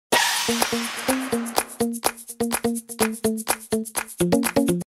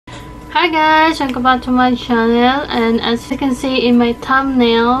Hi guys, welcome back to my channel, and as you can see in my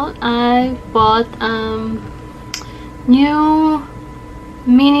thumbnail, I bought new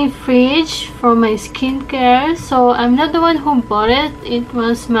mini fridge for my skincare. So I'm not the one who bought it, it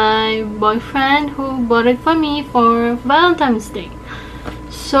was my boyfriend who bought it for me for Valentine's Day.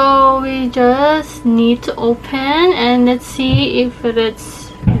 So we just need to open and let's see if it's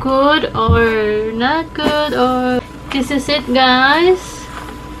good or not good. Or this is it guys,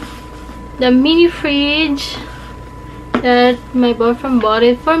 the mini fridge that my boyfriend bought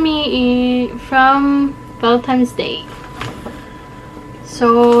it for me from Valentine's Day.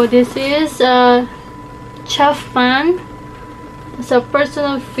 So this is a chef pan. It's a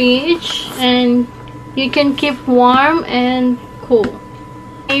personal fridge and you can keep warm and cool.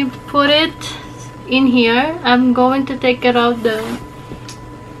 I put it in here. I'm going to take it out the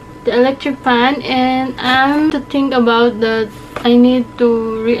electric pan, and I'm to think about that I need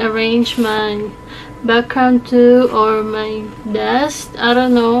to rearrange my background too, or my desk, I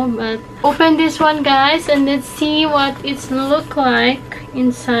don't know. But open this one guys and let's see what it's look like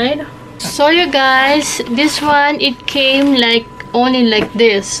inside. So you guys, this one, it came like only like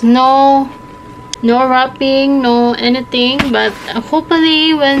this, no wrapping, no anything. But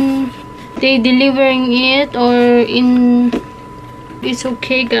hopefully when they delivering it or in, it's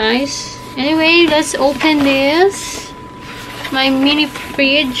okay guys. Anyway, let's open this, my mini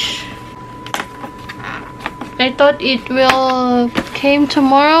fridge. I thought it will came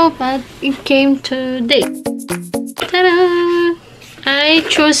tomorrow, but it came today. Ta-da! I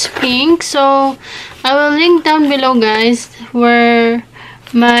chose pink, so I will link down below guys where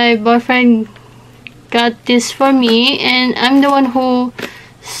my boyfriend got this for me, and I'm the one who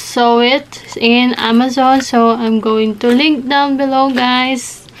saw it in Amazon, so I'm going to link down below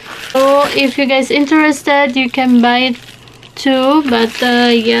guys. So if you guys interested, you can buy it too. But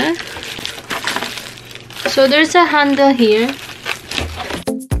yeah, so there's a handle here.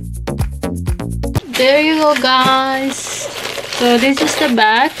 There you go guys. So this is the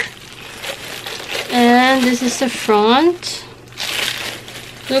back and this is the front.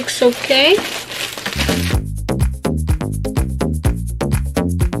 Looks okay.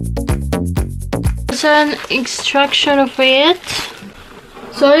 There's an instruction of it.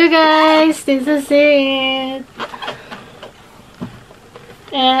 So you guys, this is it.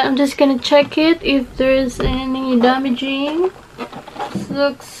 And I'm just gonna check it if there's any damaging. This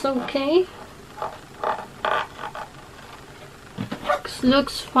looks okay.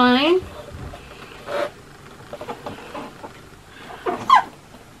 Looks fine.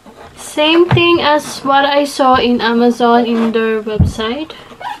 Same thing as what I saw in Amazon in their website.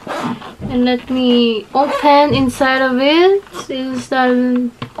 And let me open inside of it. This is the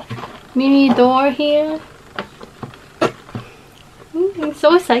mini door here. I'm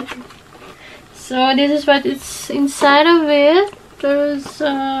so excited. So this is what it's inside of it. There's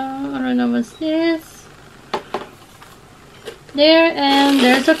I don't know what's this. There, and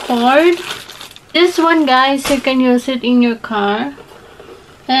there's a cord. This one guys, you can use it in your car.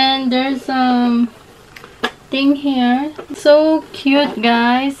 And there's thing here. So cute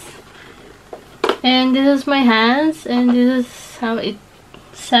guys. And this is my hands, and this is how it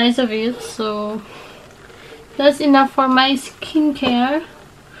size of it. So that's enough for my skincare.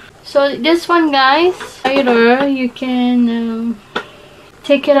 So this one guys, either you can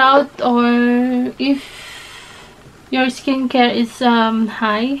take it out, or if your skincare is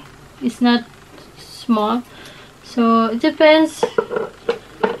high, it's not small, so it depends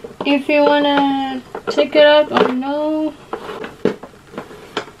if you wanna take it out or no.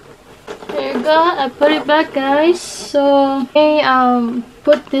 There you go. I put it back guys. So I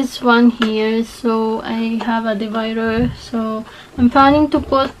put this one here, so I have a divider. So I'm planning to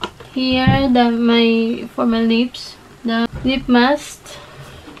put here for my lips, the lip mask.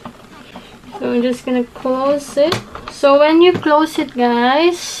 So I'm just gonna close it. So when you close it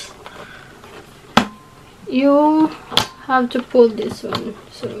guys, you have to pull this one.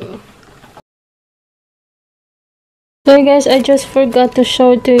 So guys, I just forgot to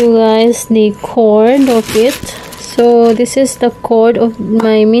show to you guys the cord of it. So this is the cord of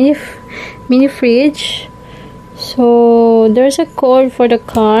my mini fridge. So there's a cord for the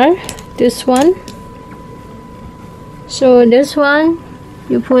car, this one. So this one,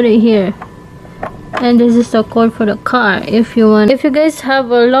 you put it here, and this is the cord for the car. If you guys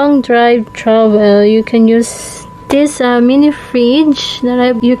have a long drive travel, you can use this mini fridge.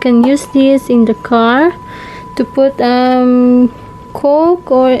 You can use this in the car to put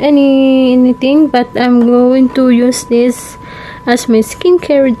Coke or anything, but I'm going to use this as my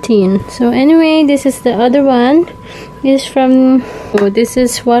skincare routine. So anyway, this is the other one. This from, oh, this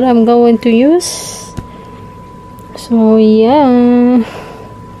is what I'm going to use. So yeah,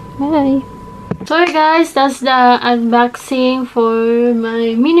 bye. So guys, that's the unboxing for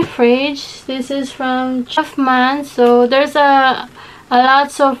my mini fridge. This is from Chefman. So there's a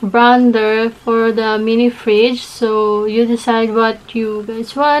lots of brand there for the mini fridge, so you decide what you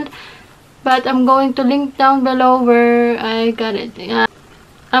guys want, but I'm going to link down below where I got it.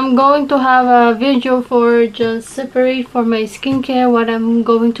 I'm going to have a video for just separate for my skincare what I'm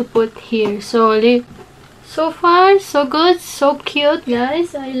going to put here. So far so good, so cute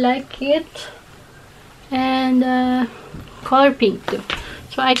guys, I like it, and color pink too.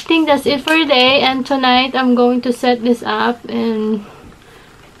 So I think that's it for today, and tonight I'm going to set this up and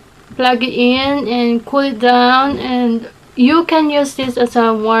plug it in and cool it down, and you can use this as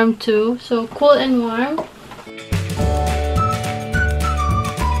a warm too, so cool and warm.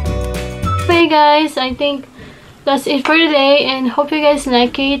 Okay guys, I think that's it for today, and hope you guys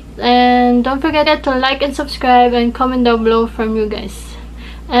like it, and don't forget to like and subscribe and comment down below from you guys,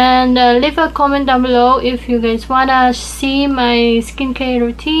 and leave a comment down below if you guys wanna see my skincare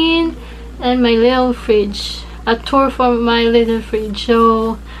routine and my little fridge, a tour for my little fridge.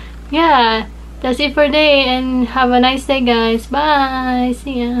 So yeah, that's it for today, and have a nice day guys. Bye,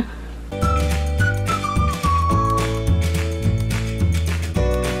 see ya.